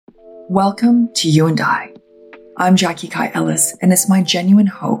Welcome to You and I. I'm Jackie Kai Ellis, and it's my genuine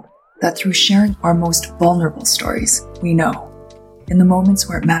hope that through sharing our most vulnerable stories, we know, in the moments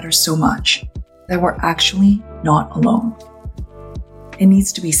where it matters so much, that we're actually not alone. It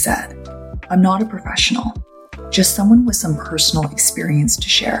needs to be said, I'm not a professional, just someone with some personal experience to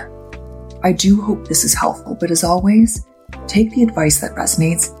share. I do hope this is helpful, but as always, take the advice that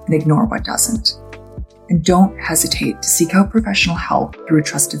resonates and ignore what doesn't. And don't hesitate to seek out professional help through a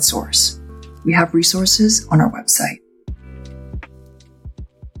trusted source. We have resources on our website.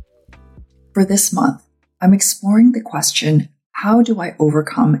 For this month, I'm exploring the question, how do I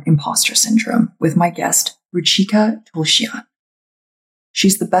overcome imposter syndrome, with my guest, Ruchika Tulsian.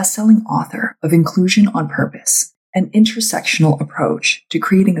 She's the best-selling author of Inclusion on Purpose, an intersectional approach to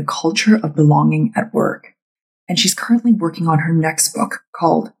creating a culture of belonging at work. And she's currently working on her next book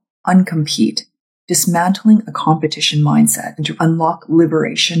called Uncompete, Dismantling a Competition Mindset and to Unlock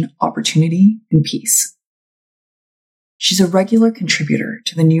Liberation, Opportunity, and Peace. She's a regular contributor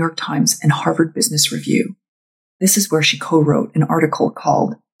to the New York Times and Harvard Business Review. This is where she co-wrote an article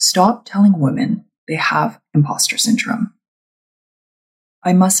called Stop Telling Women They Have Imposter Syndrome.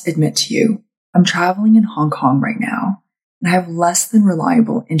 I must admit to you, I'm traveling in Hong Kong right now, and I have less than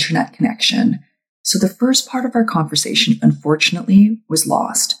reliable internet connection, so the first part of our conversation, unfortunately, was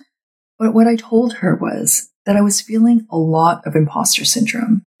lost. But what I told her was that I was feeling a lot of imposter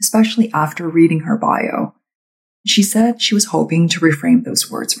syndrome, especially after reading her bio. She said she was hoping to reframe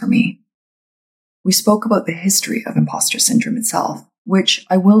those words for me. We spoke about the history of imposter syndrome itself, which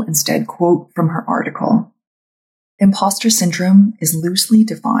I will instead quote from her article. Imposter syndrome is loosely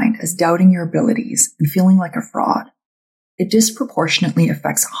defined as doubting your abilities and feeling like a fraud. It disproportionately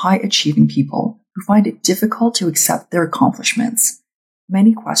affects high-achieving people who find it difficult to accept their accomplishments.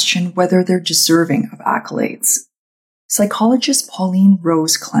 Many question whether they're deserving of accolades. Psychologists Pauline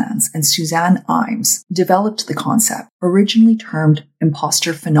Rose-Clance and Suzanne Imes developed the concept, originally termed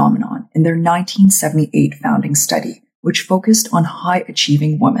imposter phenomenon, in their 1978 founding study, which focused on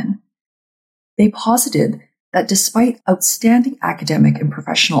high-achieving women. They posited that despite outstanding academic and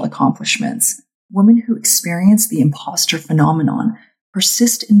professional accomplishments, women who experience the imposter phenomenon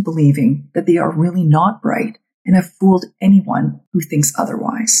persist in believing that they are really not bright and have fooled anyone who thinks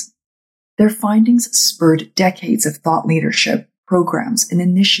otherwise. Their findings spurred decades of thought leadership, programs, and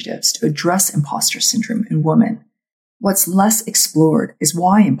initiatives to address imposter syndrome in women. What's less explored is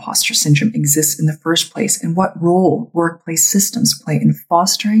why imposter syndrome exists in the first place and what role workplace systems play in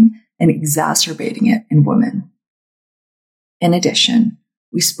fostering and exacerbating it in women. In addition,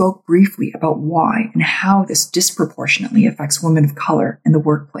 we spoke briefly about why and how this disproportionately affects women of color in the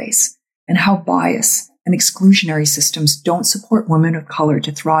workplace, and how bias and exclusionary systems don't support women of color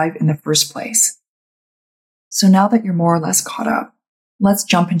to thrive in the first place. So now that you're more or less caught up, let's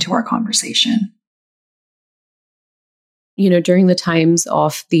jump into our conversation. During the times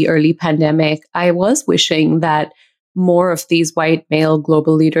of the early pandemic, I was wishing that more of these white male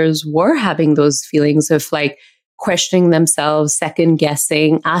global leaders were having those feelings of questioning themselves, second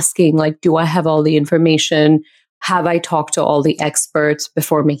guessing, asking do I have all the information? Have I talked to all the experts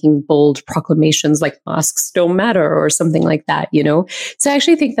before making bold proclamations like masks don't matter or something like that, So I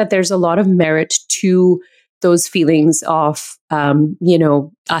actually think that there's a lot of merit to those feelings of,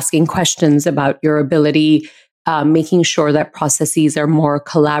 asking questions about your ability, making sure that processes are more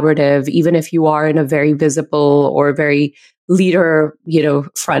collaborative, even if you are in a very visible or very leader,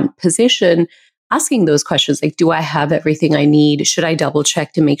 front position, asking those questions do I have everything I need? Should I double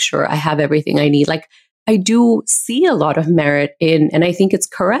check to make sure I have everything I need? I do see a lot of merit in, and I think it's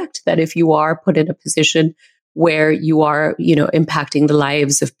correct that if you are put in a position where you are, impacting the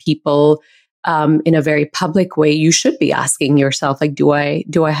lives of people in a very public way, you should be asking yourself, do I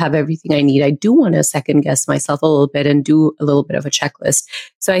have everything I need? I do want to second guess myself a little bit and do a little bit of a checklist.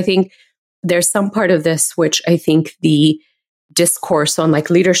 So I think there's some part of this, which I think the discourse on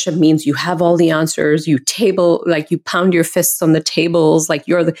leadership means you have all the answers, you pound your fists on the tables,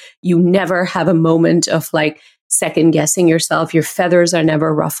 you never have a moment of second guessing yourself. Your feathers are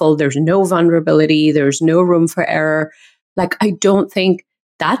never ruffled. There's no vulnerability. There's no room for error. I don't think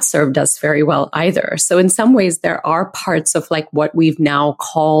that served us very well either. So in some ways, there are parts of what we've now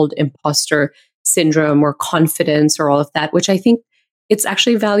called imposter syndrome or confidence or all of that, which I think it's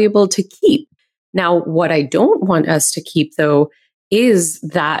actually valuable to keep. Now, what I don't want us to keep, though, is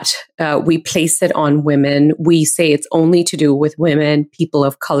that we place it on women. We say it's only to do with women, people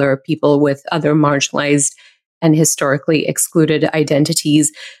of color, people with other marginalized and historically excluded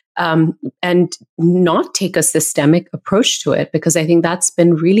identities. and not take a systemic approach to it, because I think that's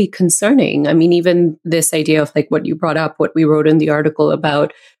been really concerning. I mean, even this idea of like what you brought up, what we wrote in the article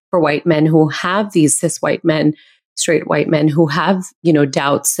about for white men who have these cis white men, straight white men who have,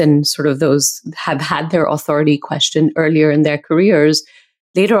 doubts and sort of those have had their authority questioned earlier in their careers.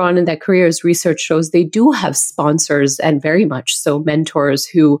 Later on in their careers, research shows they do have sponsors and very much so mentors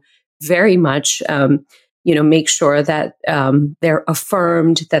who very much, make sure that they're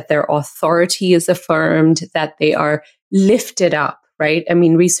affirmed, that their authority is affirmed, that they are lifted up, right? I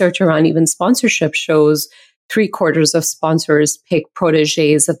mean, research around even sponsorship shows 3/4 of sponsors pick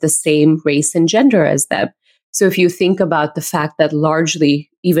proteges of the same race and gender as them. So if you think about the fact that largely,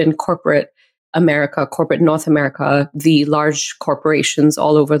 even corporate North America, the large corporations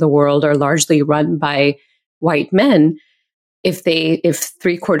all over the world are largely run by white men. If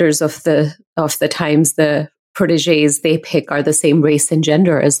 3/4 of the times the proteges they pick are the same race and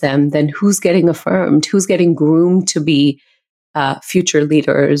gender as them, then who's getting affirmed? Who's getting groomed to be future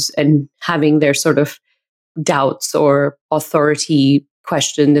leaders and having their sort of doubts or authority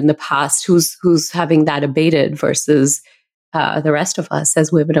questioned in the past? Who's having that abated versus the rest of us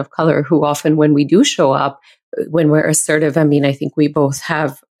as women of color, who often, when we do show up, when we're assertive, I mean, I think we both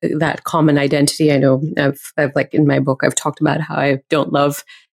have that common identity. I know I've like in my book, I've talked about how I don't love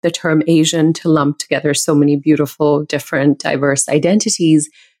the term Asian to lump together so many beautiful, different, diverse identities.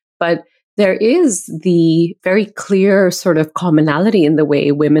 But there is the very clear sort of commonality in the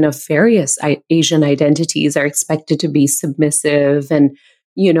way women of various Asian identities are expected to be submissive and,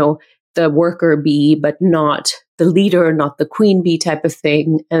 the worker bee, but not the leader, not the queen bee type of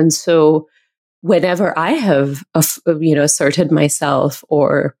thing. And so whenever I have, asserted myself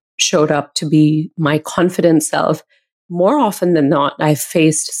or showed up to be my confident self, more often than not, I've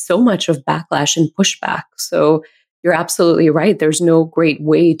faced so much of backlash and pushback. So you're absolutely right. There's no great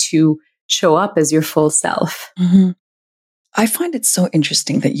way to show up as your full self. Mm-hmm. I find it so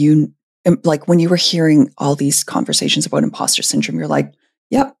interesting that you, like when you were hearing all these conversations about imposter syndrome, you're like,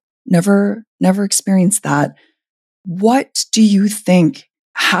 yep, never experienced that. What do you think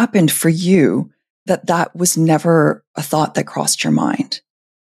happened for you that was never a thought that crossed your mind?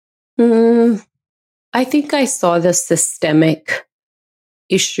 I think I saw the systemic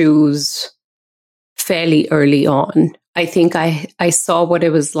issues fairly early on. I think I saw what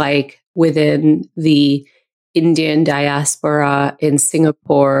it was like within the Indian diaspora in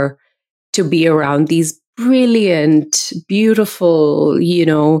Singapore to be around these brilliant, beautiful,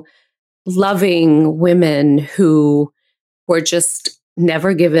 loving women who were just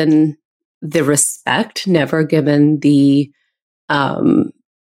never given the respect, never given the,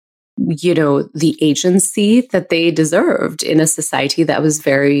 the agency that they deserved in a society that was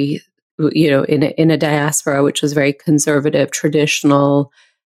very, in a diaspora, which was very conservative, traditional,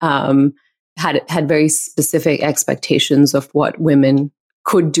 had very specific expectations of what women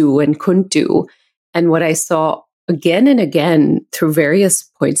could do and couldn't do. And what I saw again and again through various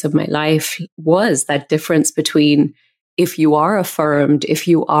points of my life was that difference between if you are affirmed, if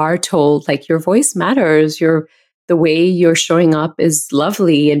you are told like your voice matters, the way you're showing up is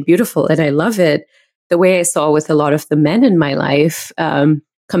lovely and beautiful, and I love it. The way I saw with a lot of the men in my life,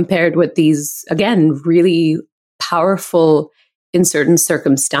 compared with these, again, really powerful in certain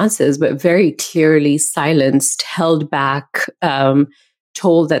circumstances, but very clearly silenced, held back,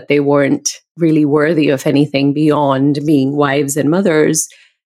 told that they weren't really worthy of anything beyond being wives and mothers.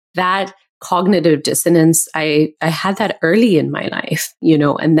 That cognitive dissonance, I had that early in my life,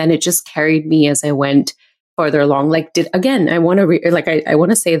 and then it just carried me as I went further along. Like, I want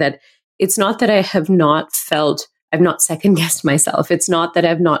to say that it's not that I've not second guessed myself. It's not that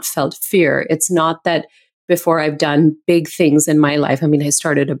I've not felt fear. It's not that before I've done big things in my life. I mean, I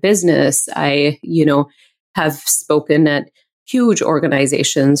started a business. I, have spoken at huge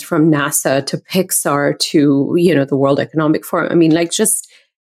organizations from NASA to Pixar to, the World Economic Forum. I mean,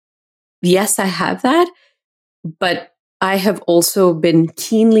 yes, I have that, but I have also been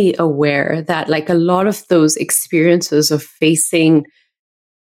keenly aware that like a lot of those experiences of facing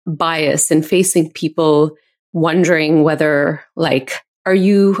bias and facing people wondering whether are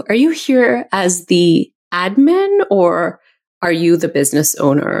you here as the admin or are you the business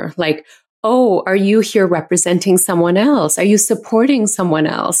owner? Like, oh, are you here representing someone else? Are you supporting someone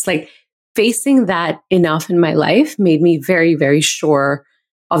else? Like, facing that enough in my life made me very, very sure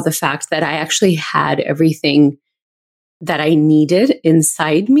of the fact that I actually had everything that I needed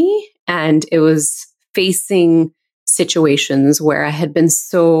inside me. And it was facing situations where I had been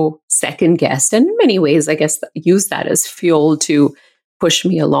so second guessed, and in many ways, I guess, use that as fuel to push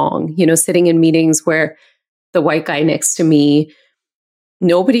me along. Sitting in meetings where the white guy next to me,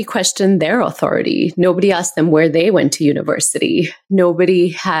 nobody questioned their authority. Nobody asked them where they went to university. Nobody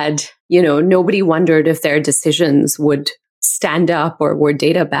had, nobody wondered if their decisions would stand up or were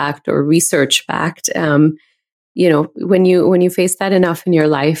data backed or research backed. When you face that enough in your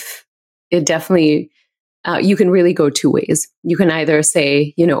life, it definitely you can really go two ways. You can either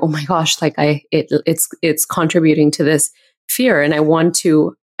say, oh my gosh, like it's contributing to this fear, and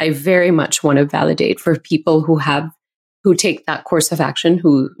I very much want to validate for people who take that course of action,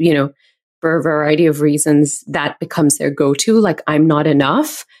 who for a variety of reasons that becomes their go-to. Like, I'm not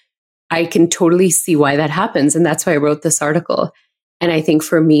enough. I can totally see why that happens, and that's why I wrote this article. And I think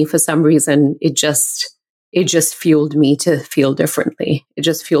for me, for some reason, it just fueled me to feel differently. It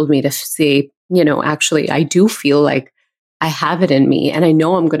just fueled me to say, actually, I do feel like I have it in me, and I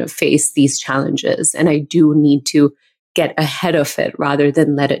know I'm going to face these challenges, and I do need to get ahead of it rather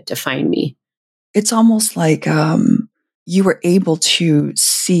than let it define me. It's almost like you were able to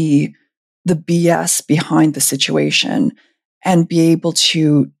see the BS behind the situation and be able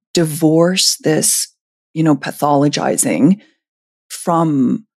to divorce this, pathologizing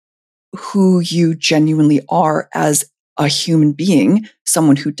from who you genuinely are as a human being,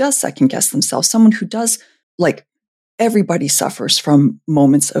 someone who does second guess themselves, someone who does, like, everybody suffers from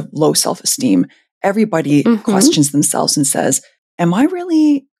moments of low self-esteem. Everybody questions themselves and says, am I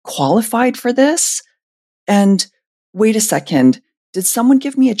really qualified for this? And wait a second, did someone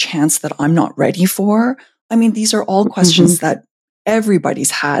give me a chance that I'm not ready for? I mean, these are all questions that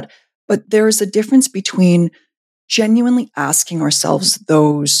everybody's had, but there's a difference between genuinely asking ourselves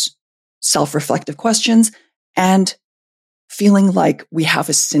those self-reflective questions and feeling like we have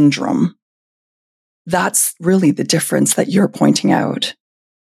a syndrome. That's really the difference that you're pointing out.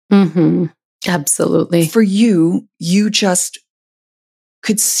 Absolutely. For you, you just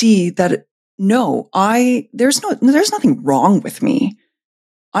could see that there's nothing wrong with me.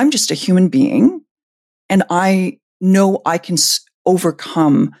 I'm just a human being, and I know I can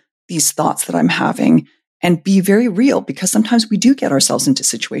overcome these thoughts that I'm having and be very real, because sometimes we do get ourselves into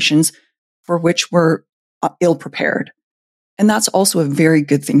situations for which we're ill prepared. And that's also a very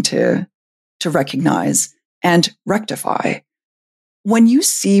good thing to recognize and rectify. When you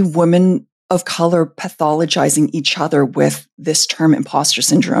see women of color pathologizing each other with this term imposter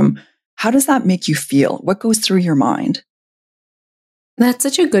syndrome, how does that make you feel? What goes through your mind? That's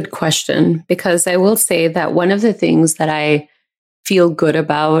such a good question, because I will say that one of the things that I feel good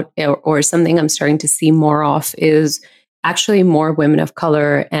about, or something I'm starting to see more of, is actually more women of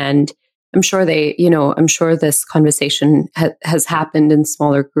color. And I'm sure I'm sure this conversation has happened in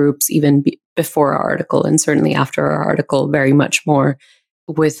smaller groups even before our article, and certainly after our article, very much more,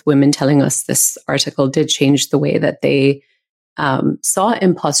 with women telling us this article did change the way that they saw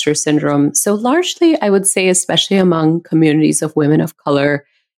imposter syndrome. So largely, I would say, especially among communities of women of color,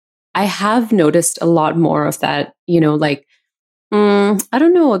 I have noticed a lot more of that, I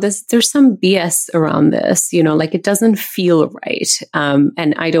don't know, there's some BS around this, like it doesn't feel right.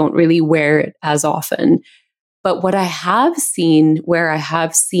 And I don't really wear it as often. But what I have seen, where I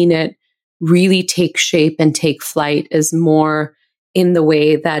have seen it really take shape and take flight, is more in the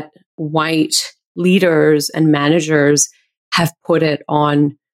way that white leaders and managers have put it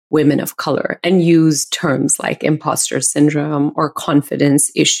on women of color and used terms like imposter syndrome or confidence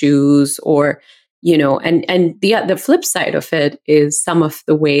issues, or and the flip side of it is some of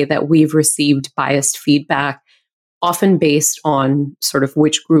the way that we've received biased feedback, often based on sort of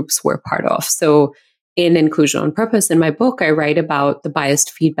which groups we're part of. So in Inclusion on Purpose, in my book, I write about the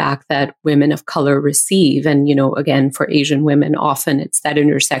biased feedback that women of color receive. And, again, for Asian women, often it's that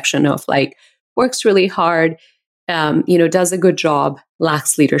intersection of like, works really hard, does a good job,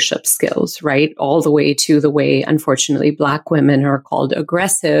 lacks leadership skills, right? All the way to the way, unfortunately, Black women are called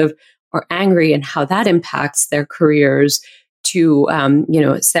aggressive or angry, and how that impacts their careers, to,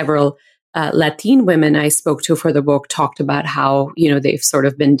 several Latin women I spoke to for the book talked about how, they've sort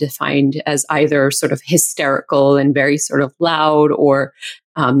of been defined as either sort of hysterical and very sort of loud, or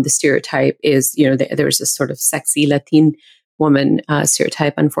the stereotype is, there's this sort of sexy Latin woman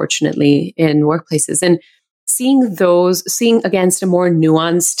stereotype, unfortunately, in workplaces. And seeing against a more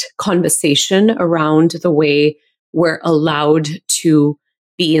nuanced conversation around the way we're allowed to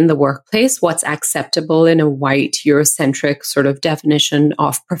be in the workplace, what's acceptable in a white Eurocentric sort of definition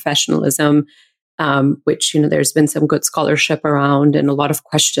of professionalism, which, there's been some good scholarship around, and a lot of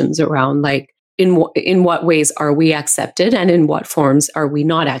questions around, like, in what ways are we accepted, and in what forms are we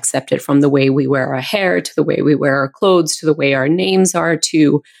not accepted, from the way we wear our hair, to the way we wear our clothes, to the way our names are,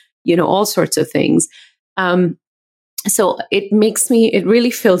 to, all sorts of things. So it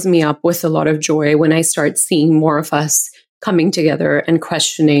really fills me up with a lot of joy when I start seeing more of us coming together and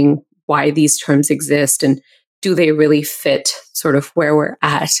questioning why these terms exist, and do they really fit sort of where we're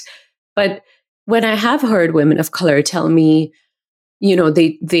at. But when I have heard women of color tell me,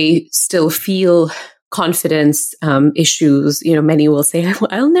 they still feel confidence issues. Many will say,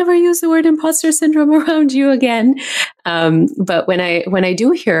 "I'll never use the word imposter syndrome around you again." But when I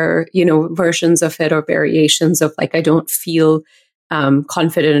do hear, versions of it or variations of like, I don't feel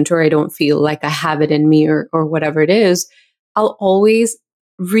confident, or I don't feel like I have it in me, or whatever it is, I'll always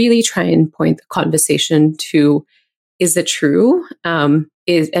really try and point the conversation to, is it true?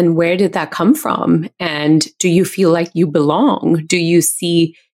 And where did that come from? And do you feel like you belong? Do you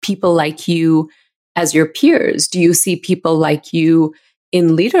see people like you as your peers? Do you see people like you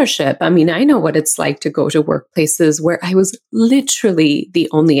in leadership? I mean, I know what it's like to go to workplaces where I was literally the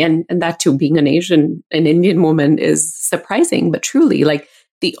only, and that too, being an Indian woman is surprising, but truly like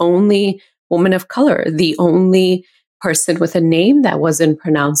the only woman of color, the only person with a name that wasn't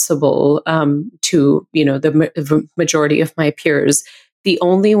pronounceable to the majority of my peers, the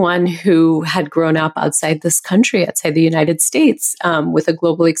only one who had grown up outside this country, outside the United States, with a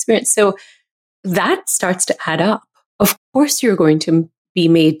global experience. So that starts to add up. Of course, you're going to be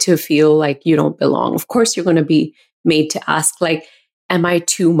made to feel like you don't belong. Of course, you're going to be made to ask, like, am I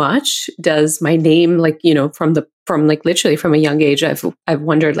too much? Does my name, from literally from a young age, I've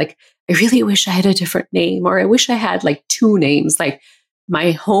wondered, like, I really wish I had a different name, or I wish I had like two names, like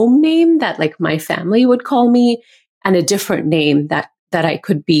my home name that like my family would call me, and a different name that I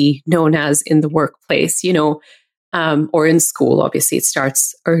could be known as in the workplace, or in school. Obviously, it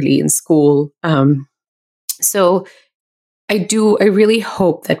starts early in school. So I really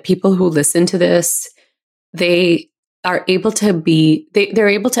hope that people who listen to this, they are able to they're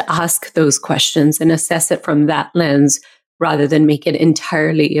able to ask those questions and assess it from that lens, rather than make it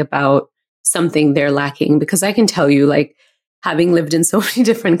entirely about something they're lacking. Because I can tell you, like, having lived in so many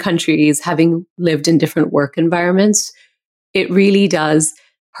different countries, having lived in different work environments, it really does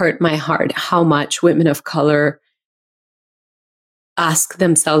hurt my heart how much women of color ask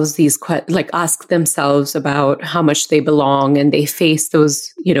themselves ask themselves about how much they belong, and they face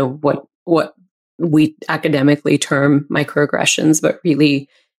those, what we academically term microaggressions, but really,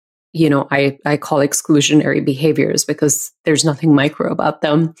 I call exclusionary behaviors, because there's nothing micro about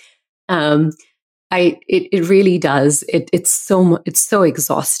them. It really does. It's so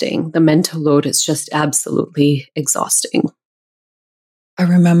exhausting. The mental load is just absolutely exhausting. I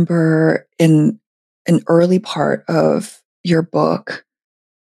remember in an early part of your book,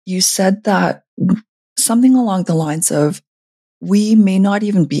 you said that something along the lines of, we may not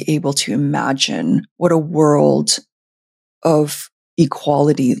even be able to imagine what a world of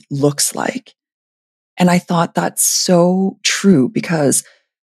equality looks like. And I thought that's so true, because,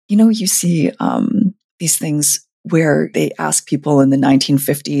 you see these things where they ask people in the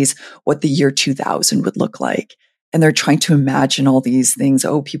 1950s what the year 2000 would look like. And they're trying to imagine all these things.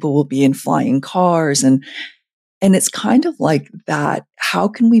 Oh, people will be in flying cars. And it's kind of like that. How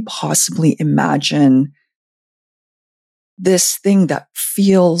can we possibly imagine this thing that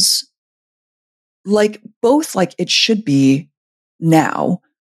feels like both like it should be now,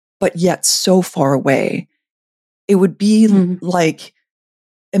 but yet so far away? It would be like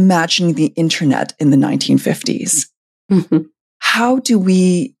imagining the internet in the 1950s. Mm-hmm. How do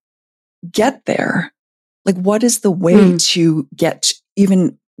we get there? Like, what is the way to get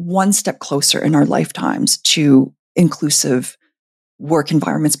even one step closer in our lifetimes to inclusive work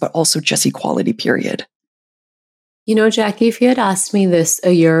environments, but also just equality, period? Jackie, if you had asked me this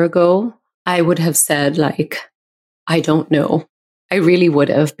a year ago, I would have said, like, I don't know. I really would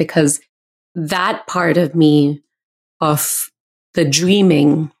have, because that part of me, of the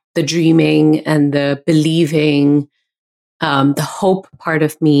dreaming and the believing, the hope part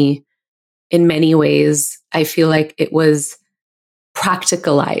of me, in many ways, I feel like it was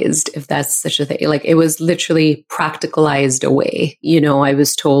practicalized, if that's such a thing. Like, it was literally practicalized away. I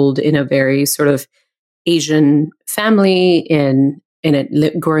was told in a very sort of Asian family,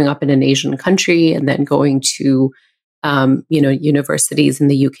 growing up in an Asian country, and then going to universities in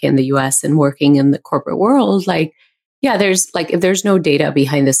the UK and the US, and working in the corporate world. Like, yeah, there's like, if there's no data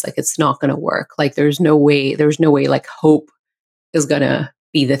behind this, like, it's not going to work. Like, there's no way like hope is going to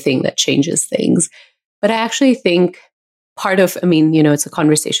be the thing that changes things. But I actually think it's a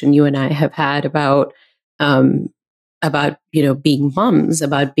conversation you and I have had about being moms,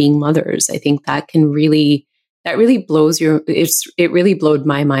 about being mothers. I think that really it really blowed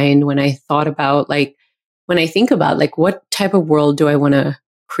my mind when I thought about, like, when I think about, like, what type of world do I want to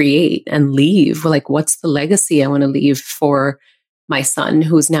create and leave? Like, what's the legacy I want to leave for my son,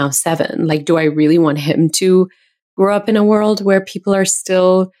 who's now 7? Like, do I really want him to grow up in a world where people are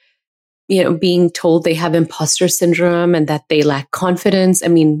still, being told they have imposter syndrome and that they lack confidence. I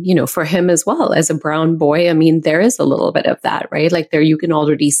mean, for him as well, as a brown boy, I mean, there is a little bit of that, right? Like there, you can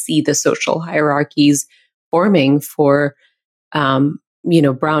already see the social hierarchies forming for,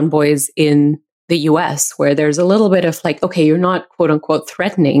 brown boys in the US, where there's a little bit of like, okay, you're not quote unquote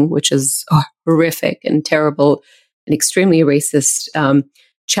threatening, which is horrific and terrible and extremely racist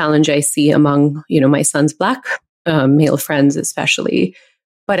challenge I see among, my son's Black male friends, especially.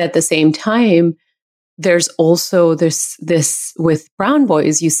 But at the same time, there's also this with brown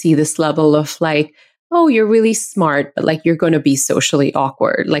boys, you see this level of like, oh, you're really smart, but like you're going to be socially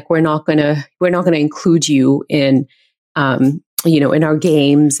awkward. Like we're not going to include you in, in our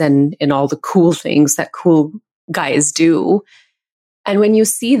games and in all the cool things that cool guys do. And when you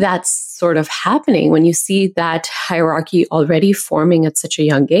see that sort of happening, when you see that hierarchy already forming at such a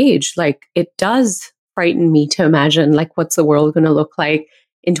young age, like it does frighten me to imagine like what's the world going to look like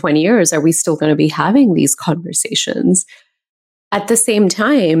in 20 years? Are we still going to be having these conversations? At the same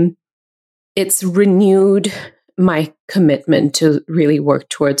time, it's renewed my commitment to really work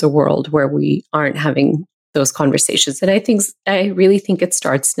towards a world where we aren't having those conversations. And I really think it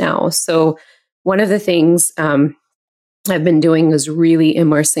starts now. So one of the things I've been doing is really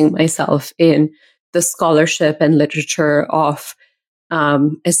immersing myself in the scholarship and literature of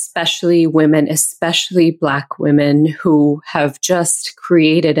especially women, especially Black women who have just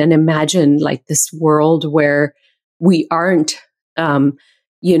created and imagined like this world where we aren't,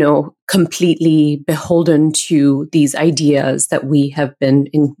 completely beholden to these ideas that we have been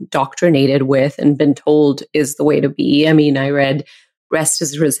indoctrinated with and been told is the way to be. I mean, I read Rest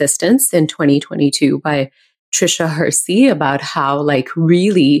is Resistance in 2022 by Trisha Hersey about how like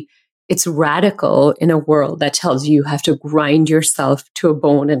really it's radical in a world that tells you have to grind yourself to a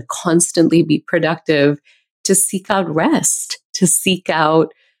bone and constantly be productive to seek out rest, to seek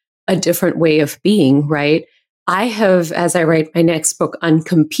out a different way of being, right? I have, as I write my next book,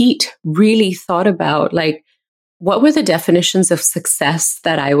 Uncompete, really thought about like, what were the definitions of success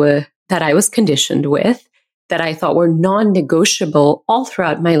that I was conditioned with, that I thought were non-negotiable all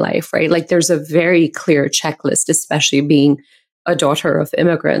throughout my life, right? Like there's a very clear checklist, especially being a daughter of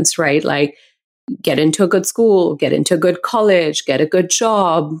immigrants, right? Like get into a good school, get into a good college, get a good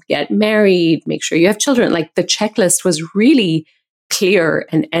job, get married, make sure you have children. Like the checklist was really clear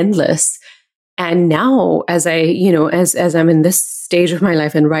and endless. And now as as I'm in this stage of my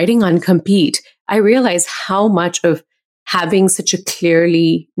life and writing Uncompete, I realize how much of having such a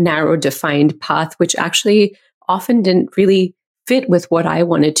clearly narrow defined path, which actually often didn't really fit with what I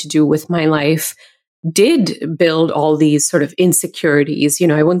wanted to do with my life, did build all these sort of insecurities.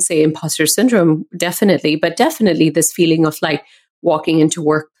 I wouldn't say imposter syndrome, definitely, but definitely this feeling of like walking into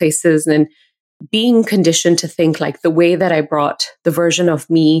workplaces and being conditioned to think like the way that I brought the version of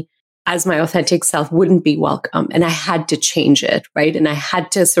me as my authentic self wouldn't be welcome. And I had to change it, right? And I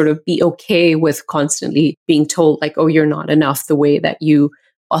had to sort of be okay with constantly being told like, oh, you're not enough the way that you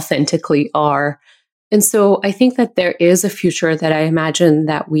authentically are. And so I think that there is a future that I imagine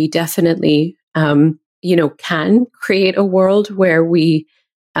that we definitely, can create a world where we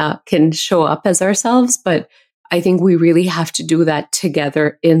can show up as ourselves. But I think we really have to do that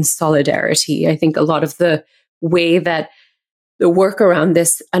together in solidarity. I think a lot of the way that the work around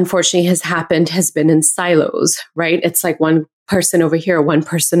this, unfortunately, has been in silos, right? It's like one person over here, one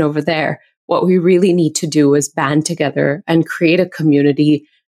person over there. What we really need to do is band together and create a community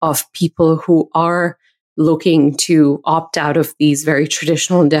of people who are looking to opt out of these very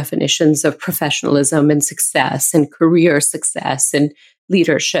traditional definitions of professionalism and success and career success and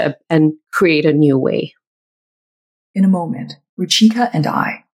leadership and create a new way. In a moment, Ruchika and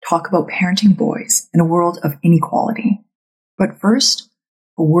I talk about parenting boys in a world of inequality. But first,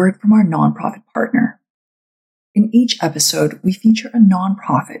 a word from our nonprofit partner. In each episode, we feature a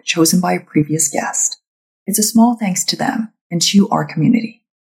nonprofit chosen by a previous guest. It's a small thanks to them and to our community.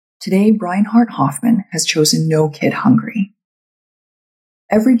 Today, Brian Hart Hoffman has chosen No Kid Hungry.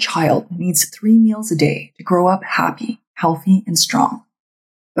 Every child needs 3 meals a day to grow up happy, healthy, and strong.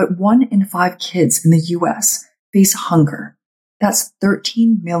 But 1 in 5 kids in the U.S. face hunger. That's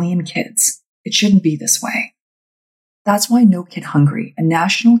 13 million kids. It shouldn't be this way. That's why No Kid Hungry, a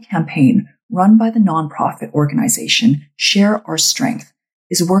national campaign run by the nonprofit organization Share Our Strength,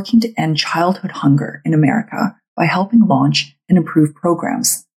 is working to end childhood hunger in America by helping launch and improve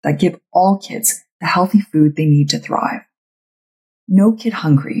programs that give all kids the healthy food they need to thrive. No Kid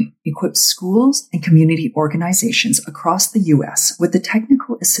Hungry equips schools and community organizations across the U.S. with the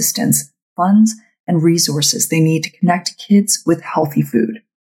technical assistance, funds, and resources they need to connect kids with healthy food.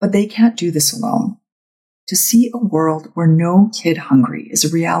 But they can't do this alone. To see a world where no kid hungry is a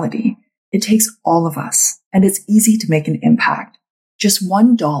reality, It takes all of us, and it's easy to make an impact. Just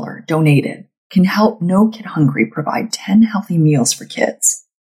 $1 donated can help No Kid Hungry provide 10 healthy meals for kids.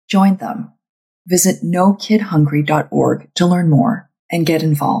 Join them. Visit nokidhungry.org to learn more and get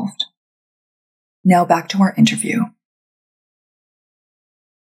involved. Now back to our interview.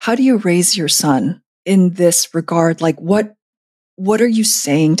 How do you raise your son in this regard? Like, what are you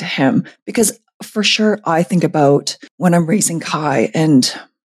saying to him? Because for sure, I think about when I'm raising Kai, and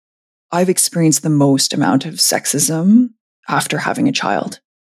I've experienced the most amount of sexism after having a child.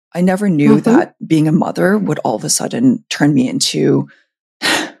 I never knew that being a mother would all of a sudden turn me into,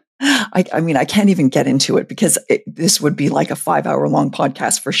 I mean, I can't even get into it because this would be like a 5-hour long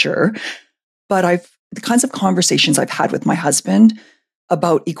podcast for sure. But the kinds of conversations I've had with my husband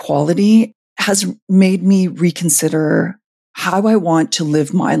about equality has made me reconsider how I want to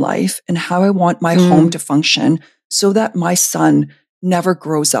live my life and how I want my home to function so that my son never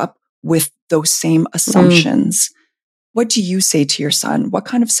grows up with those same assumptions. What do you say to your son? What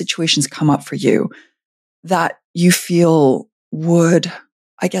kind of situations come up for you that you feel would,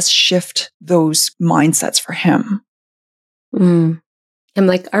 I guess, shift those mindsets for him? I'm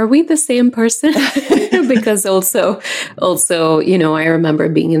like, are we the same person? Because also, I remember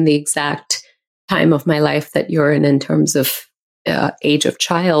being in the exact time of my life that you're in terms of age of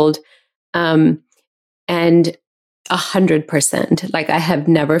child. And 100%, like I have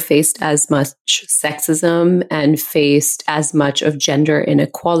never faced as much sexism and faced as much of gender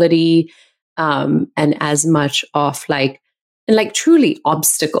inequality, and as much of like truly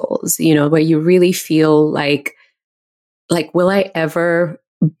obstacles, where you really feel like, will I ever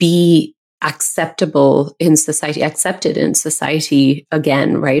be accepted in society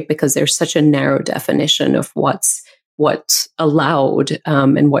again, right? Because there's such a narrow definition of what's allowed,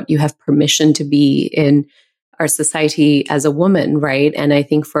 and what you have permission to be in our society as a woman, right? And I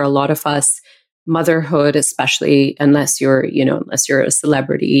think for a lot of us, motherhood, especially unless you're a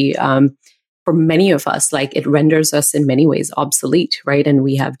celebrity, for many of us, like it renders us in many ways obsolete, right? And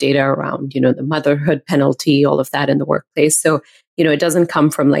we have data around, the motherhood penalty, all of that in the workplace. So, it doesn't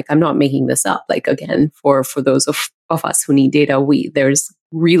come from like, I'm not making this up. Like again, for those of us who need data, there's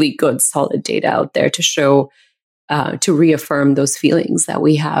really good, solid data out there to show, to reaffirm those feelings that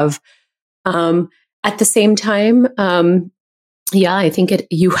we have. At the same time, I think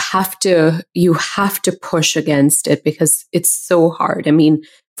you have to push against it because it's so hard. I mean,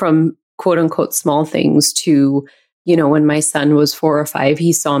 from quote unquote small things to, when my son was 4 or 5,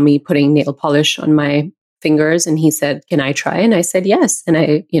 he saw me putting nail polish on my fingers and he said, "Can I try?" And I said, "Yes." And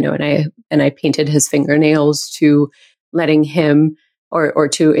I painted his fingernails to letting him or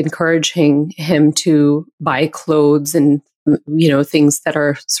to encouraging him to buy clothes and, things that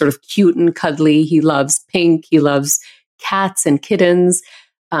are sort of cute and cuddly. He loves pink. He loves cats and kittens.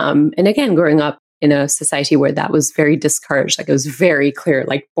 And again, growing up in a society where that was very discouraged, like it was very clear,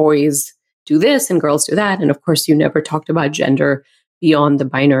 like boys do this and girls do that. And of course, you never talked about gender beyond the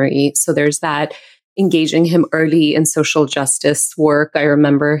binary. So there's that. Engaging him early in social justice work. I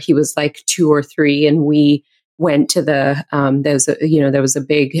remember he was like 2 or 3 and we went to there was a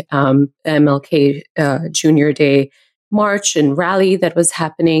big MLK Junior Day march and rally that was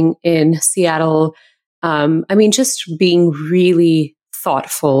happening in Seattle. Just being really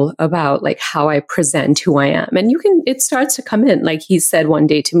thoughtful about like how I present who I am. And it starts to come in. Like he said one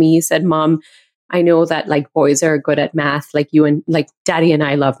day to me, he said, "Mom, I know that like boys are good at math, like you and like Daddy and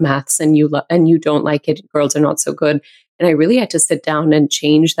I love maths and you don't like it. Girls are not so good." And I really had to sit down and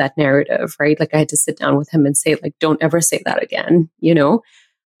change that narrative, right? Like I had to sit down with him and say, like, don't ever say that again,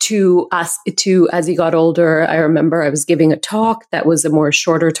 as he got older. I remember I was giving a talk that was a more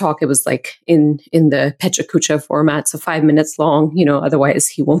shorter talk. It was like in the Pecha Kucha format, so 5 minutes long, otherwise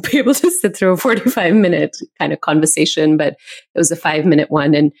he won't be able to sit through a 45-minute kind of conversation, but it was a 5-minute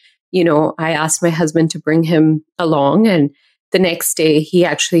one. And, I asked my husband to bring him along. And the next day he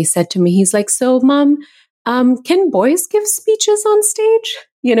actually said to me, he's like, "So Mom, can boys give speeches on stage?"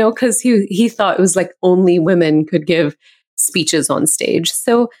 Because he thought it was like only women could give speeches on stage.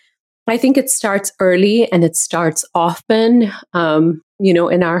 So I think it starts early and it starts often.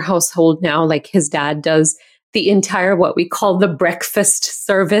 In our household now, like his dad does the entire, what we call the breakfast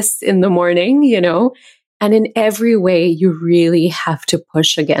service in the morning, and in every way you really have to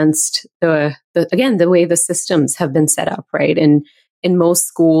push against the way the systems have been set up, right? And in most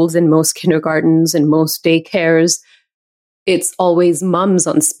schools, in most kindergartens, and most daycares, it's always mom's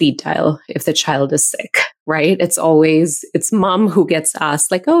on speed dial if the child is sick, right? It's mom who gets asked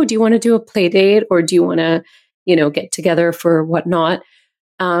like, "Oh, do you want to do a play date or do you want to, get together for whatnot?"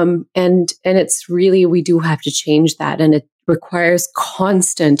 And it's really, we do have to change that. And it requires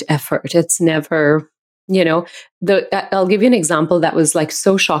constant effort. It's never, I'll give you an example that was like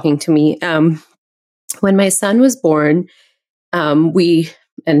so shocking to me. When my son was born,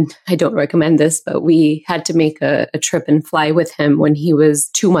 and I don't recommend this, but we had to make a trip and fly with him when he was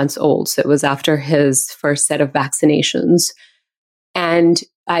 2 months old. So it was after his first set of vaccinations. And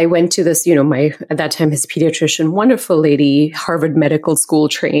I went to this, at that time, his pediatrician, wonderful lady, Harvard Medical School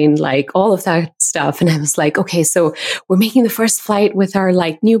trained, like all of that stuff. And I was like, okay, so we're making the first flight with our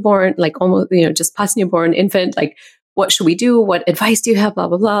like newborn, like almost, just past newborn infant, like, what should we do? What advice do you have? Blah,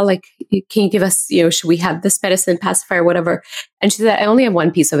 blah, blah. Like, can you give us, should we have this medicine, pacifier, whatever? And she said, I only have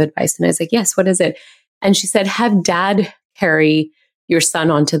one piece of advice. And I was like, yes, what is it? And she said, have dad carry your son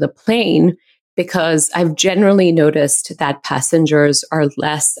onto the plane, because I've generally noticed that passengers are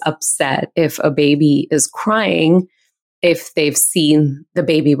less upset if a baby is crying if they've seen the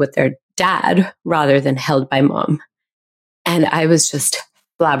baby with their dad rather than held by mom. And I was just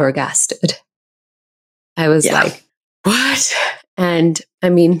flabbergasted. I was like, what? And I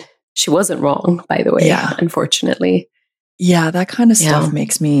mean, she wasn't wrong, by the way, unfortunately. Yeah, that kind of stuff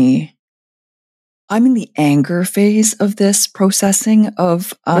makes me... I'm in the anger phase of this processing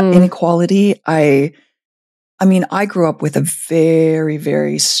of inequality. I mean, I grew up with a very,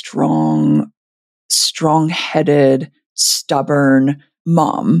 very strong-headed, stubborn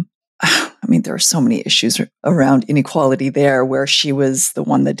mom. I mean, there are so many issues around inequality there, where she was the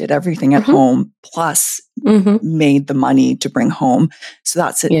one that did everything at home, plus made the money to bring home. So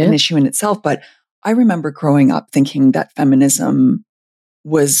that's an issue in itself. But I remember growing up thinking that feminism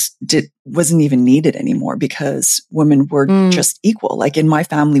wasn't even needed anymore, because women were just equal. Like in my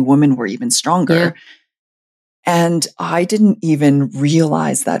family, women were even stronger. Yeah. And I didn't even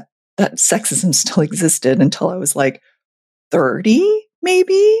realize that sexism still existed until I was like 30,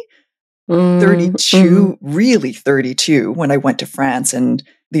 maybe 32, really 32, when I went to France and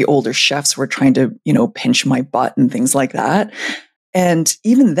the older chefs were trying to, pinch my butt and things like that. And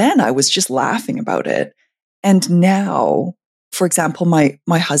even then I was just laughing about it. And now, for example, my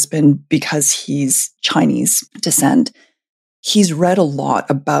husband, because he's Chinese descent, he's read a lot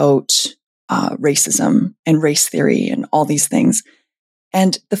about racism and race theory and all these things.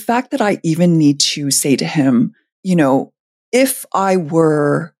 And the fact that I even need to say to him, if I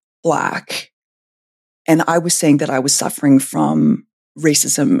were Black and I was saying that I was suffering from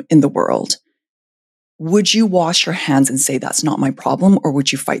racism in the world, would you wash your hands and say that's not my problem, or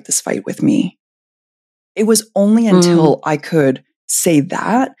would you fight this fight with me? It was only until I could say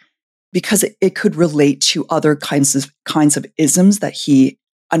that, because it could relate to other kinds of isms that he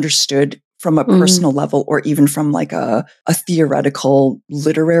understood from a personal level, or even from like a theoretical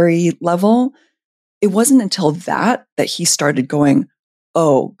literary level. It wasn't until that he started going,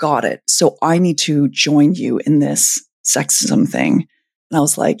 oh, got it. So I need to join you in this sexism thing. And I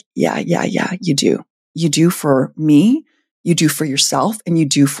was like, yeah, you do. You do for me, you do for yourself, and you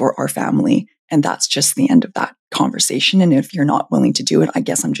do for our family. And that's just the end of that conversation. And if you're not willing to do it, I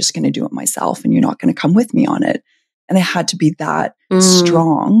guess I'm just going to do it myself, and you're not going to come with me on it. And I had to be that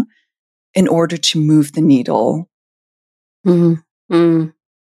strong in order to move the needle. And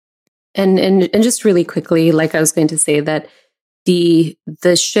just really quickly, like I was going to say, that the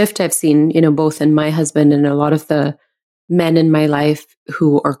shift I've seen, both in my husband and a lot of the men in my life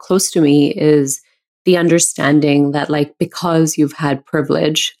who are close to me, is the understanding that, like, because you've had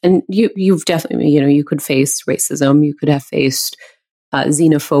privilege, and you've definitely, you could face racism, you could have faced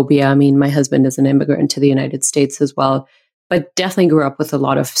xenophobia. I mean, my husband is an immigrant to the United States as well, but definitely grew up with a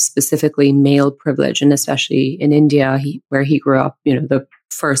lot of specifically male privilege, and especially in India, where he grew up, the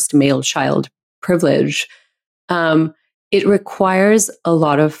first male child privilege. It requires a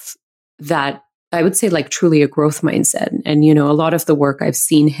lot of that, I would say, like truly a growth mindset. And, a lot of the work I've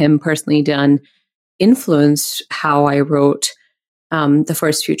seen him personally done influenced how I wrote the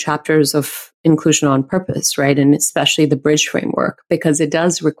first few chapters of Inclusion on Purpose, right? And especially the bridge framework, because it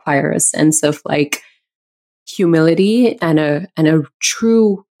does require a sense of like humility and a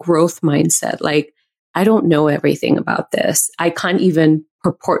true growth mindset. Like, I don't know everything about this. I can't even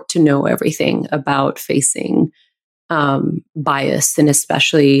purport to know everything about facing bias, and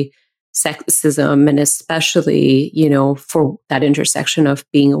especially sexism, and especially, for that intersection of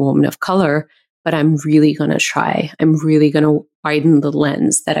being a woman of color. But I'm really going to try. I'm really going to widen the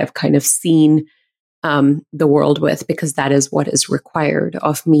lens that I've kind of seen the world with, because that is what is required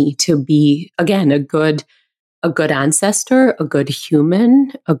of me to be, again, a good ancestor, a good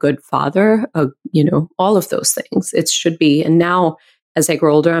human, a good father, all of those things. It should be. And now, as I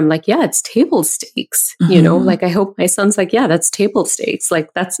grow older, I'm like, yeah, it's table stakes. Like, I hope my son's like, yeah, that's table stakes.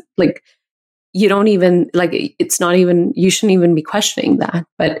 Like, that's like, you don't even like, it's not even, you shouldn't even be questioning that,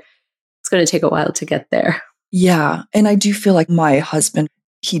 but it's going to take a while to get there. Yeah. And I do feel like my husband,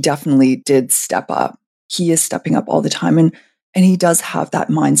 he definitely did step up. He is stepping up all the time. And he does have that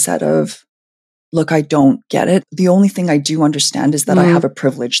mindset of, look, I don't get it. The only thing I do understand is that I have a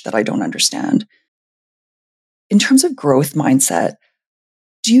privilege that I don't understand. In terms of growth mindset,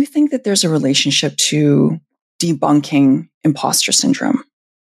 do you think that there's a relationship to debunking imposter syndrome?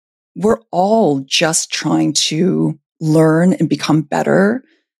 We're all just trying to learn and become better.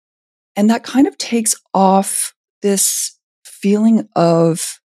 And that kind of takes off this feeling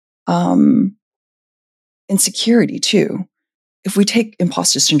of insecurity too. If we take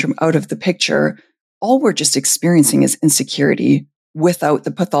imposter syndrome out of the picture, all we're just experiencing is insecurity without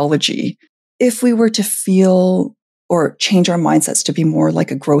the pathology. If we were to feel or change our mindsets to be more like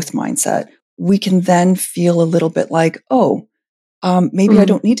a growth mindset, we can then feel a little bit like, maybe I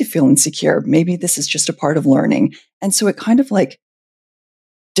don't need to feel insecure. Maybe this is just a part of learning. And so it kind of like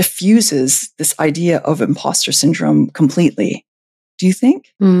diffuses this idea of imposter syndrome completely. Do you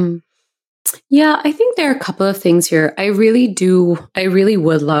think? Yeah, I think there are a couple of things here. I really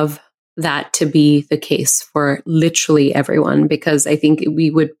would love that to be the case for literally everyone, because I think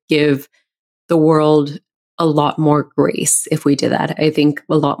we would give the world a lot more grace if we did that. I think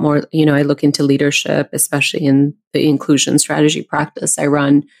a lot more, I look into leadership, especially in the inclusion strategy practice I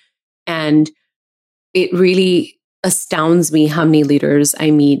run, and it really astounds me how many leaders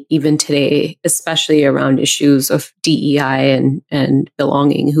I meet even today, especially around issues of DEI and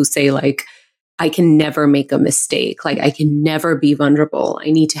belonging, who say like, I can never make a mistake. Like I can never be vulnerable.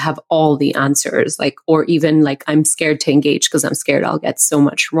 I need to have all the answers. Like, or even like, I'm scared to engage because I'm scared I'll get so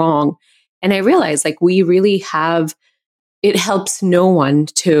much wrong. And I realize like we really have, it helps no one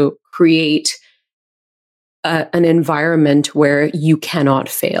to create an environment where you cannot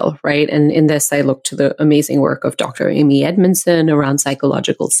fail, right? And in this, I look to the amazing work of Dr. Amy Edmondson around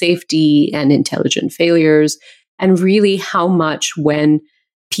psychological safety and intelligent failures, and really how much when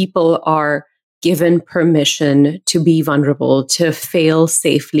people are given permission to be vulnerable, to fail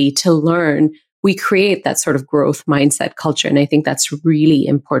safely, to learn, we create that sort of growth mindset culture. And I think that's really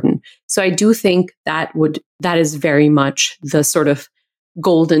important. So I do think that is very much the sort of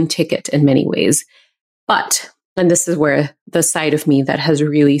golden ticket in many ways. But, and this is where the side of me that has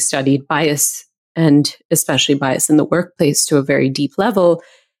really studied bias, and especially bias in the workplace to a very deep level,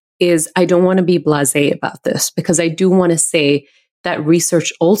 is I don't want to be blasé about this, because I do want to say that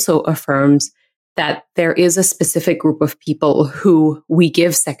research also affirms that there is a specific group of people who we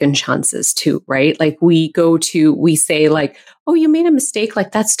give second chances to, right? Like we say like, oh, you made a mistake.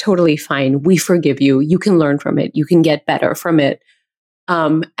 Like that's totally fine. We forgive you. You can learn from it. You can get better from it.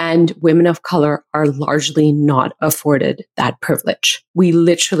 And women of color are largely not afforded that privilege. We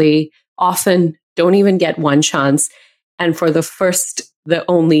literally often don't even get one chance. And for the first, the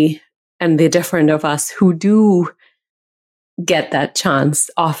only, and the different of us who do get that chance,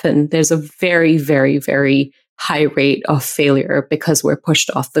 often there's a very, very, very high rate of failure because we're pushed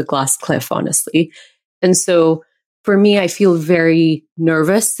off the glass cliff, honestly. And so for me, I feel very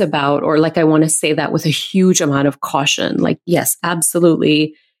nervous about, or like I want to say that with a huge amount of caution. Like, yes,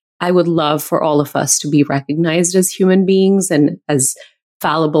 absolutely. I would love for all of us to be recognized as human beings and as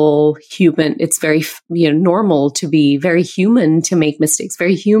fallible human. It's very, normal to be very human, to make mistakes,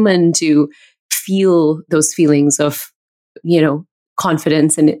 very human to feel those feelings of,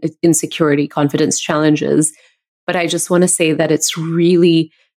 confidence and insecurity, confidence challenges. But I just want to say that it's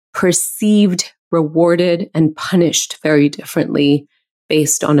really perceived, rewarded, and punished very differently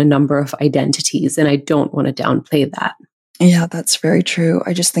based on a number of identities. And I don't want to downplay that. Yeah, that's very true.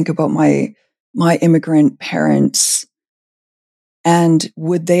 I just think about my immigrant parents, and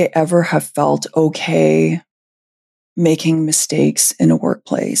would they ever have felt okay making mistakes in a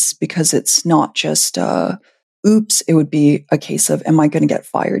workplace? Because it's not just oops, it would be a case of, am I going to get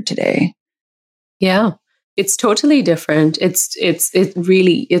fired today? Yeah, it's totally different.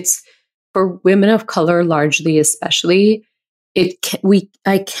 It's for women of color, largely, especially,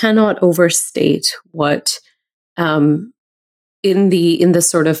 I cannot overstate what, in the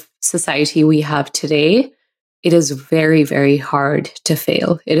sort of society we have today, it is very, very hard to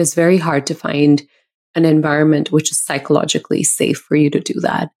fail. It is very hard to find an environment which is psychologically safe for you to do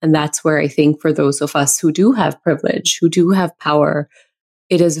that. And that's where I think for those of us who do have privilege, who do have power,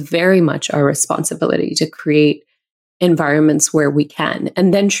 it is very much our responsibility to create environments where we can.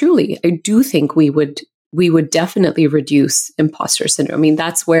 And then truly, I do think we would definitely reduce imposter syndrome. I mean,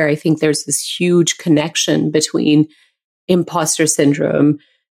 that's where I think there's this huge connection between imposter syndrome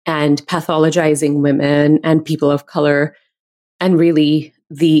and pathologizing women and people of color, and really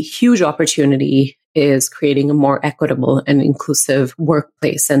the huge opportunity is creating a more equitable and inclusive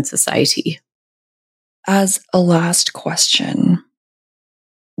workplace and society. As a last question,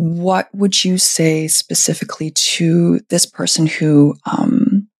 what would you say specifically to this person who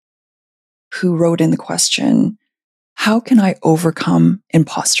wrote in the question, how can I overcome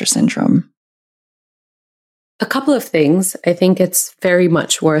imposter syndrome? A couple of things. I think it's very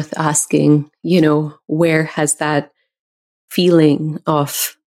much worth asking, where has that feeling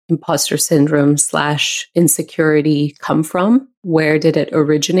of imposter syndrome / insecurity come from? Where did it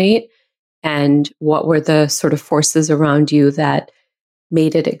originate? And what were the sort of forces around you that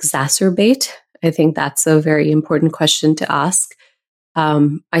made it exacerbate? I think that's a very important question to ask.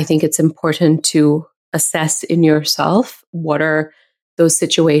 I think it's important to assess in yourself what are those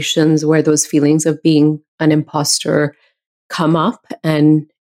situations where those feelings of being an imposter come up, and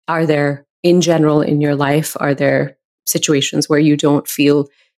are there, in general, in your life, are there situations where you don't feel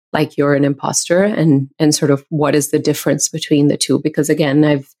like you're an imposter, and sort of what is the difference between the two? Because again,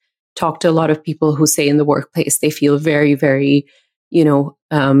 I've talked to a lot of people who say in the workplace they feel very, very,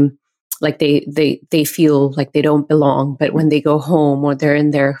 like they feel like they don't belong, but when they go home or they're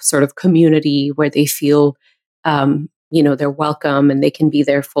in their sort of community where they feel they're welcome and they can be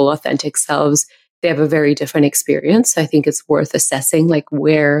their full authentic selves, they have a very different experience. I think it's worth assessing, like,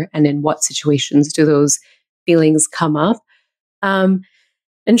 where and in what situations do those feelings come up.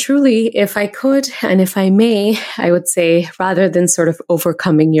 And truly, if I could, and if I may, I would say, rather than sort of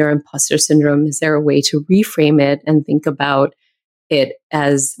overcoming your imposter syndrome, is there a way to reframe it and think about it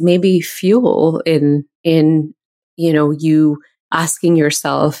as maybe fuel in you asking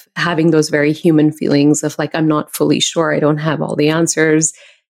yourself, having those very human feelings of like, I'm not fully sure, I don't have all the answers.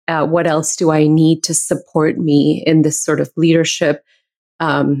 What else do I need to support me in this sort of leadership,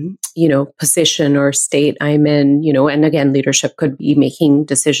 position or state I'm in? And again, leadership could be making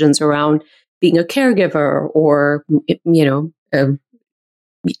decisions around being a caregiver, or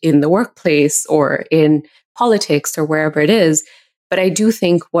in the workplace or in politics or wherever it is. But I do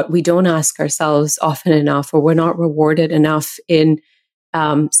think what we don't ask ourselves often enough, or we're not rewarded enough in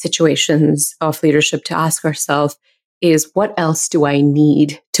situations of leadership to ask ourselves, is what else do I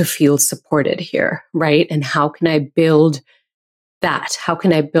need to feel supported here, right? And how can I build that? How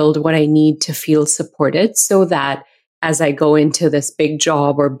can I build what I need to feel supported, so that as I go into this big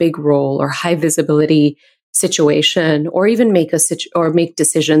job or big role or high visibility situation, or even make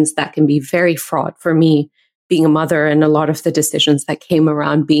decisions that can be very fraught? For me, being a mother, and a lot of the decisions that came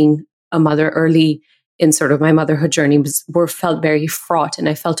around being a mother early in sort of my motherhood journey felt very fraught, and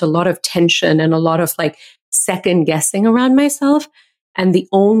I felt a lot of tension and a lot of like second guessing around myself. And the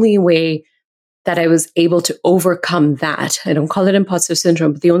only way that I was able to overcome that, I don't call it imposter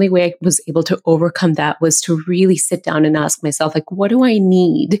syndrome, but the only way I was able to overcome that was to really sit down and ask myself, like, what do I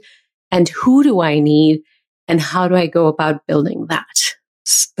need, and who do I need, and how do I go about building that?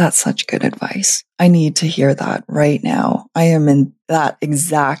 That's such good advice. I need to hear that right now. I am in that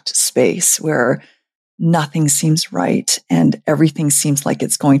exact space where nothing seems right and everything seems like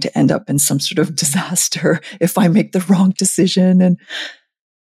it's going to end up in some sort of disaster if I make the wrong decision, and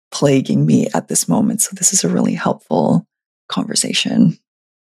plaguing me at this moment. So this is a really helpful conversation.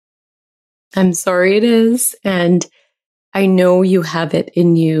 I'm sorry it is. And I know you have it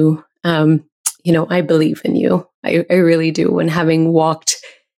in you. I believe in you. I really do. And having walked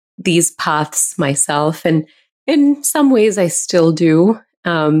these paths myself, and in some ways I still do,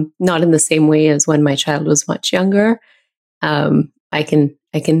 not in the same way as when my child was much younger. I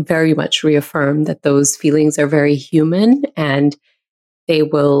can very much reaffirm that those feelings are very human, and they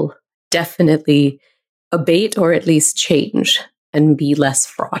will definitely abate, or at least change and be less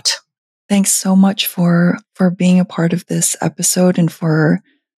fraught. Thanks so much for being a part of this episode, and for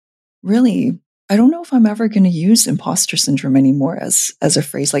really, I don't know if I'm ever going to use imposter syndrome anymore as a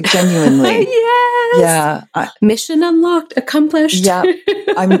phrase, like genuinely. Yes. Yeah. Mission unlocked, accomplished. Yeah.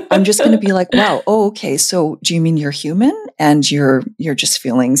 I'm just going to be like, wow. Oh, okay. So do you mean you're human and you're just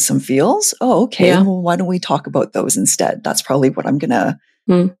feeling some feels? Oh, okay. Yeah. Well, why don't we talk about those instead? That's probably what I'm going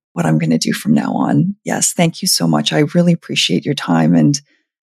to do from now on. Yes. Thank you so much. I really appreciate your time. And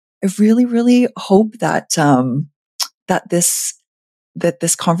I really, really hope that, that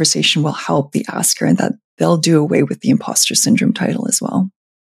this conversation will help the asker, and that they'll do away with the imposter syndrome title as well.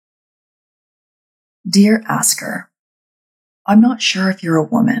 Dear asker, I'm not sure if you're a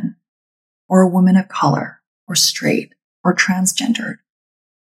woman, or a woman of color, or straight, or transgendered,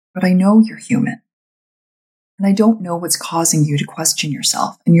 but I know you're human. And I don't know what's causing you to question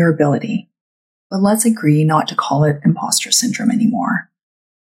yourself and your ability, but let's agree not to call it imposter syndrome anymore.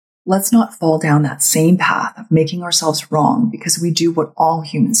 Let's not fall down that same path of making ourselves wrong because we do what all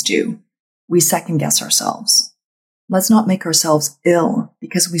humans do. We second guess ourselves. Let's not make ourselves ill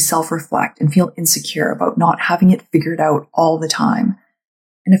because we self-reflect and feel insecure about not having it figured out all the time.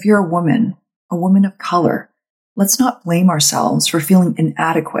 And if you're a woman of color, let's not blame ourselves for feeling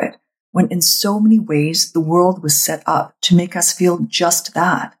inadequate when in so many ways the world was set up to make us feel just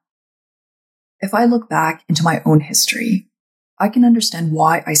that. If I look back into my own history, I can understand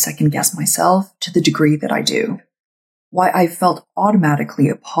why I second guess myself to the degree that I do. Why I felt automatically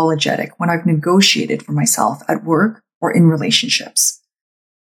apologetic when I've negotiated for myself at work or in relationships.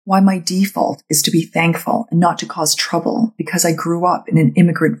 Why my default is to be thankful and not to cause trouble because I grew up in an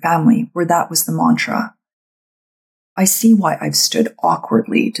immigrant family where that was the mantra. I see why I've stood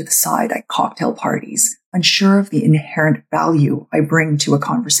awkwardly to the side at cocktail parties, unsure of the inherent value I bring to a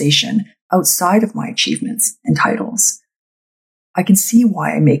conversation outside of my achievements and titles. I can see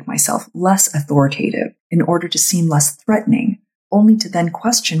why I make myself less authoritative in order to seem less threatening, only to then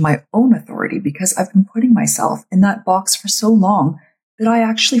question my own authority because I've been putting myself in that box for so long that I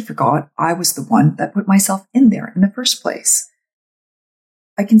actually forgot I was the one that put myself in there in the first place.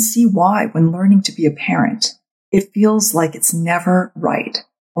 I can see why, when learning to be a parent, it feels like it's never right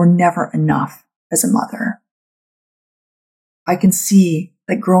or never enough as a mother. I can see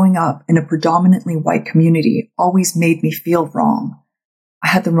that growing up in a predominantly white community always made me feel wrong. I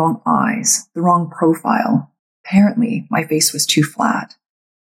had the wrong eyes, the wrong profile. Apparently, my face was too flat.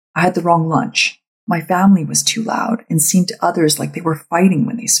 I had the wrong lunch. My family was too loud and seemed to others like they were fighting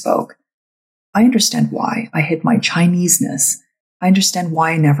when they spoke. I understand why I hid my Chineseness. I understand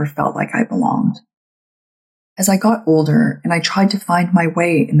why I never felt like I belonged. As I got older and I tried to find my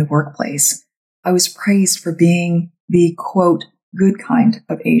way in the workplace, I was praised for being the, quote, good kind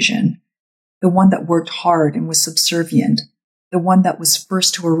of Asian, the one that worked hard and was subservient, the one that was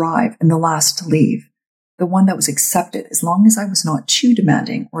first to arrive and the last to leave, the one that was accepted as long as I was not too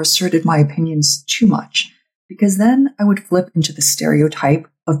demanding or asserted my opinions too much, because then I would flip into the stereotype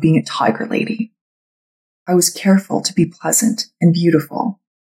of being a tiger lady. I was careful to be pleasant and beautiful,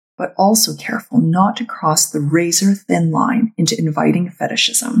 but also careful not to cross the razor-thin line into inviting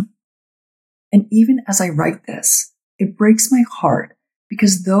fetishism. And even as I write this, it breaks my heart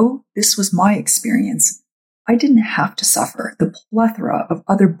because though this was my experience, I didn't have to suffer the plethora of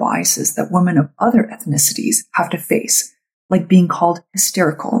other biases that women of other ethnicities have to face, like being called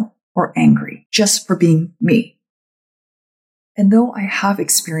hysterical or angry just for being me. And though I have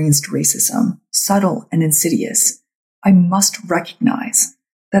experienced racism, subtle and insidious, I must recognize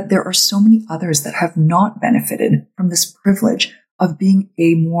that there are so many others that have not benefited from this privilege of being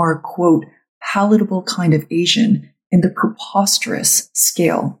a more, quote, palatable kind of Asian in the preposterous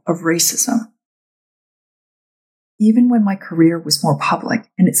scale of racism. Even when my career was more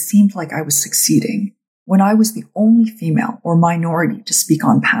public and it seemed like I was succeeding, when I was the only female or minority to speak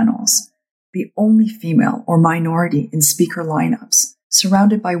on panels, the only female or minority in speaker lineups,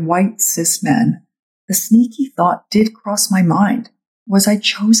 surrounded by white cis men, the sneaky thought did cross my mind. Was I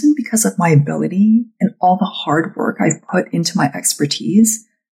chosen because of my ability and all the hard work I've put into my expertise?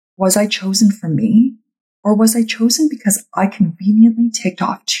 Was I chosen for me? Or was I chosen because I conveniently ticked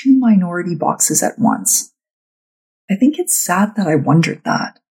off 2 minority boxes at once? I think it's sad that I wondered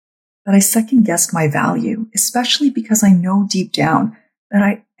that I second-guessed my value, especially because I know deep down that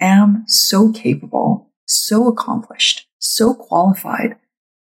I am so capable, so accomplished, so qualified,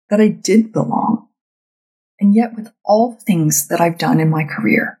 that I did belong. And yet with all the things that I've done in my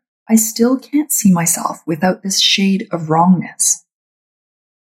career, I still can't see myself without this shade of wrongness.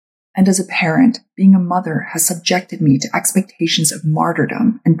 And as a parent, being a mother has subjected me to expectations of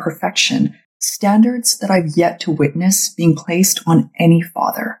martyrdom and perfection, standards that I've yet to witness being placed on any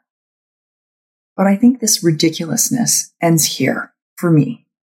father. But I think this ridiculousness ends here, for me.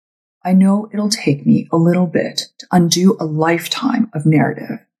 I know it'll take me a little bit to undo a lifetime of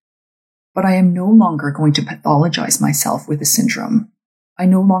narrative, but I am no longer going to pathologize myself with a syndrome. I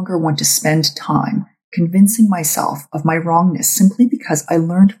no longer want to spend time convincing myself of my wrongness simply because I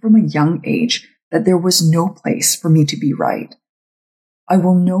learned from a young age that there was no place for me to be right. I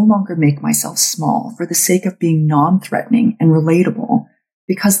will no longer make myself small for the sake of being non-threatening and relatable,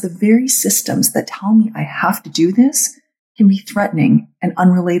 because the very systems that tell me I have to do this can be threatening and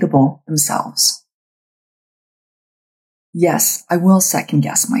unrelatable themselves. Yes, I will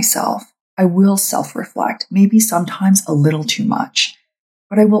second-guess myself. I will self-reflect, maybe sometimes a little too much.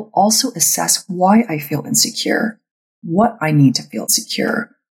 But I will also assess why I feel insecure, what I need to feel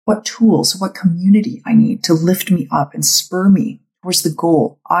secure, what tools, what community I need to lift me up and spur me towards the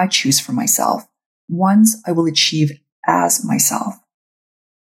goal I choose for myself, ones I will achieve as myself.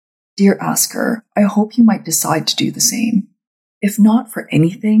 Dear asker, I hope you might decide to do the same. If not for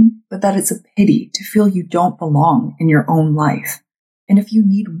anything, but that it's a pity to feel you don't belong in your own life. And if you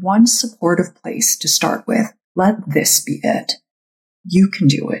need one supportive place to start with, let this be it. You can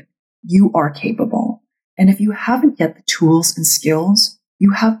do it. You are capable. And if you haven't yet the tools and skills,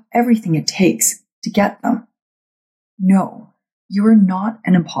 you have everything it takes to get them. No, you are not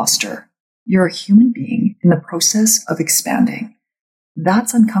an imposter. You're a human being in the process of expanding.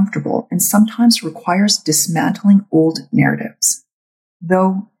 That's uncomfortable and sometimes requires dismantling old narratives.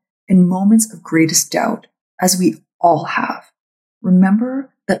 Though, in moments of greatest doubt, as we all have,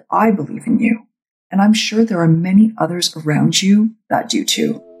 remember that I believe in you, and I'm sure there are many others around you that do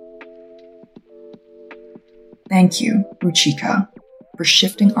too. Thank you, Ruchika, for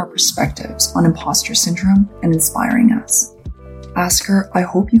shifting our perspectives on imposter syndrome and inspiring us. Asker, I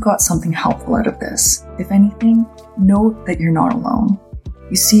hope you got something helpful out of this. If anything, know that you're not alone.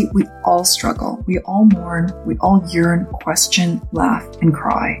 You see, we all struggle, we all mourn, we all yearn, question, laugh, and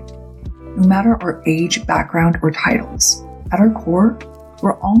cry. No matter our age, background, or titles, at our core,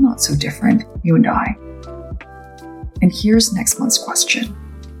 we're all not so different, you and I. And here's next month's question.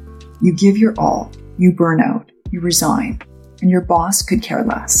 You give your all, you burn out, you resign, and your boss could care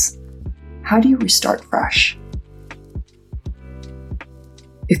less. How do you restart fresh?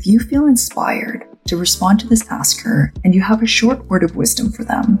 If you feel inspired to respond to this asker and you have a short word of wisdom for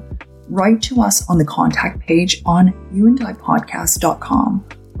them, write to us on the contact page on youandipodcast.com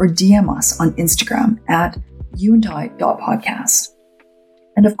or DM us on Instagram at youandi.podcast.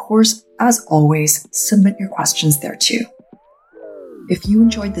 And of course, as always, submit your questions there too. If you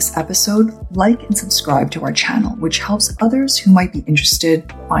enjoyed this episode, like and subscribe to our channel, which helps others who might be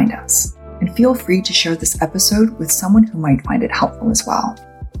interested find us. And feel free to share this episode with someone who might find it helpful as well.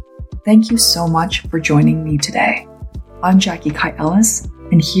 Thank you so much for joining me today. I'm Jackie Kai Ellis,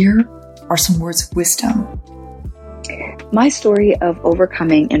 and here are some words of wisdom. My story of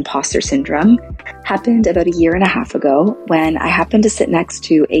overcoming imposter syndrome happened about 1.5 years ago when I happened to sit next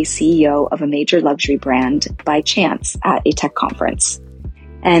to a CEO of a major luxury brand by chance at a tech conference.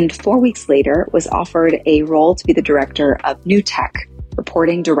 And 4 weeks later was offered a role to be the director of new tech,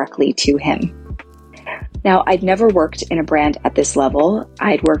 reporting directly to him. Now, I'd never worked in a brand at this level.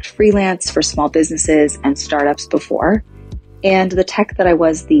 I'd worked freelance for small businesses and startups before, and the tech that I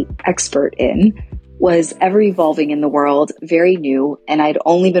was the expert in was ever evolving in the world, very new, and I'd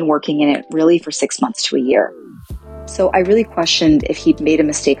only been working in it really for 6 months to a year. So I really questioned if he'd made a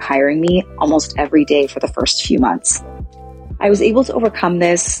mistake hiring me almost every day for the first few months. I was able to overcome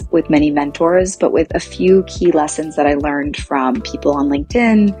this with many mentors, but with a few key lessons that I learned from people on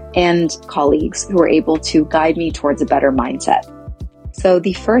LinkedIn and colleagues who were able to guide me towards a better mindset. So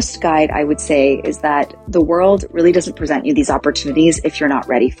the first guide I would say is that the world really doesn't present you these opportunities if you're not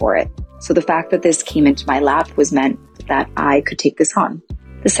ready for it. So the fact that this came into my lap was meant that I could take this on.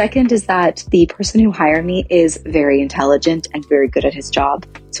 The second is that the person who hired me is very intelligent and very good at his job.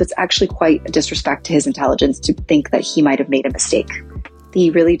 So it's actually quite a disrespect to his intelligence to think that he might have made a mistake.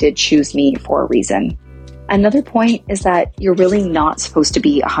 He really did choose me for a reason. Another point is that you're really not supposed to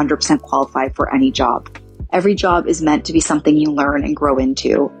be 100% qualified for any job. Every job is meant to be something you learn and grow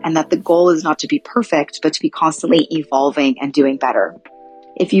into, and that the goal is not to be perfect, but to be constantly evolving and doing better.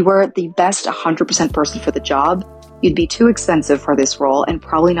 If you were the best 100% person for the job, you'd be too expensive for this role and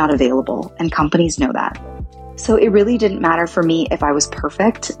probably not available, and companies know that. So it really didn't matter for me if I was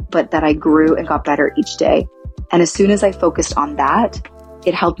perfect, but that I grew and got better each day. And as soon as I focused on that,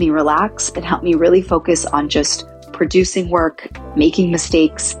 it helped me relax. It helped me really focus on just producing work, making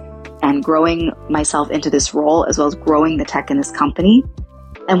mistakes, and growing myself into this role, as well as growing the tech in this company.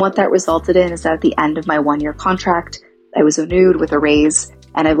 And what that resulted in is that at the end of my 1-year contract, I was renewed with a raise,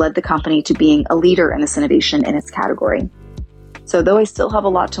 and I've led the company to being a leader in this innovation in its category. So though I still have a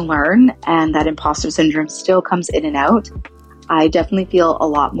lot to learn and that imposter syndrome still comes in and out, I definitely feel a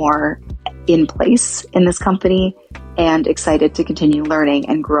lot more in place in this company and excited to continue learning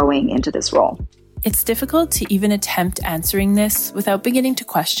and growing into this role. It's difficult to even attempt answering this without beginning to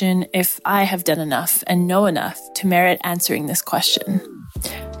question if I have done enough and know enough to merit answering this question.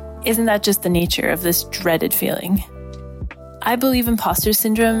 Isn't that just the nature of this dreaded feeling? I believe imposter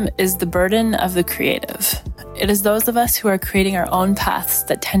syndrome is the burden of the creative. It is those of us who are creating our own paths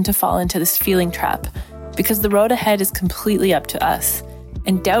that tend to fall into this feeling trap because the road ahead is completely up to us,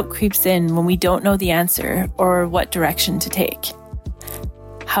 and doubt creeps in when we don't know the answer or what direction to take.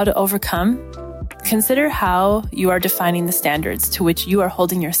 How to overcome? Consider how you are defining the standards to which you are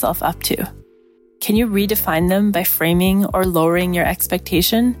holding yourself up to. Can you redefine them by framing or lowering your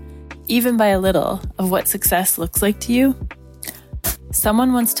expectation, even by a little, of what success looks like to you?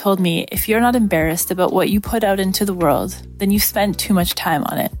 Someone once told me, if you're not embarrassed about what you put out into the world, then you've spent too much time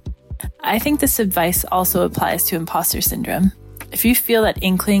on it. I think this advice also applies to imposter syndrome. If you feel that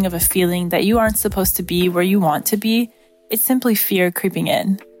inkling of a feeling that you aren't supposed to be where you want to be, it's simply fear creeping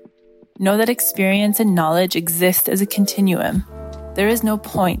in. Know that experience and knowledge exist as a continuum. There is no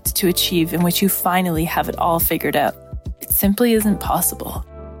point to achieve in which you finally have it all figured out. It simply isn't possible.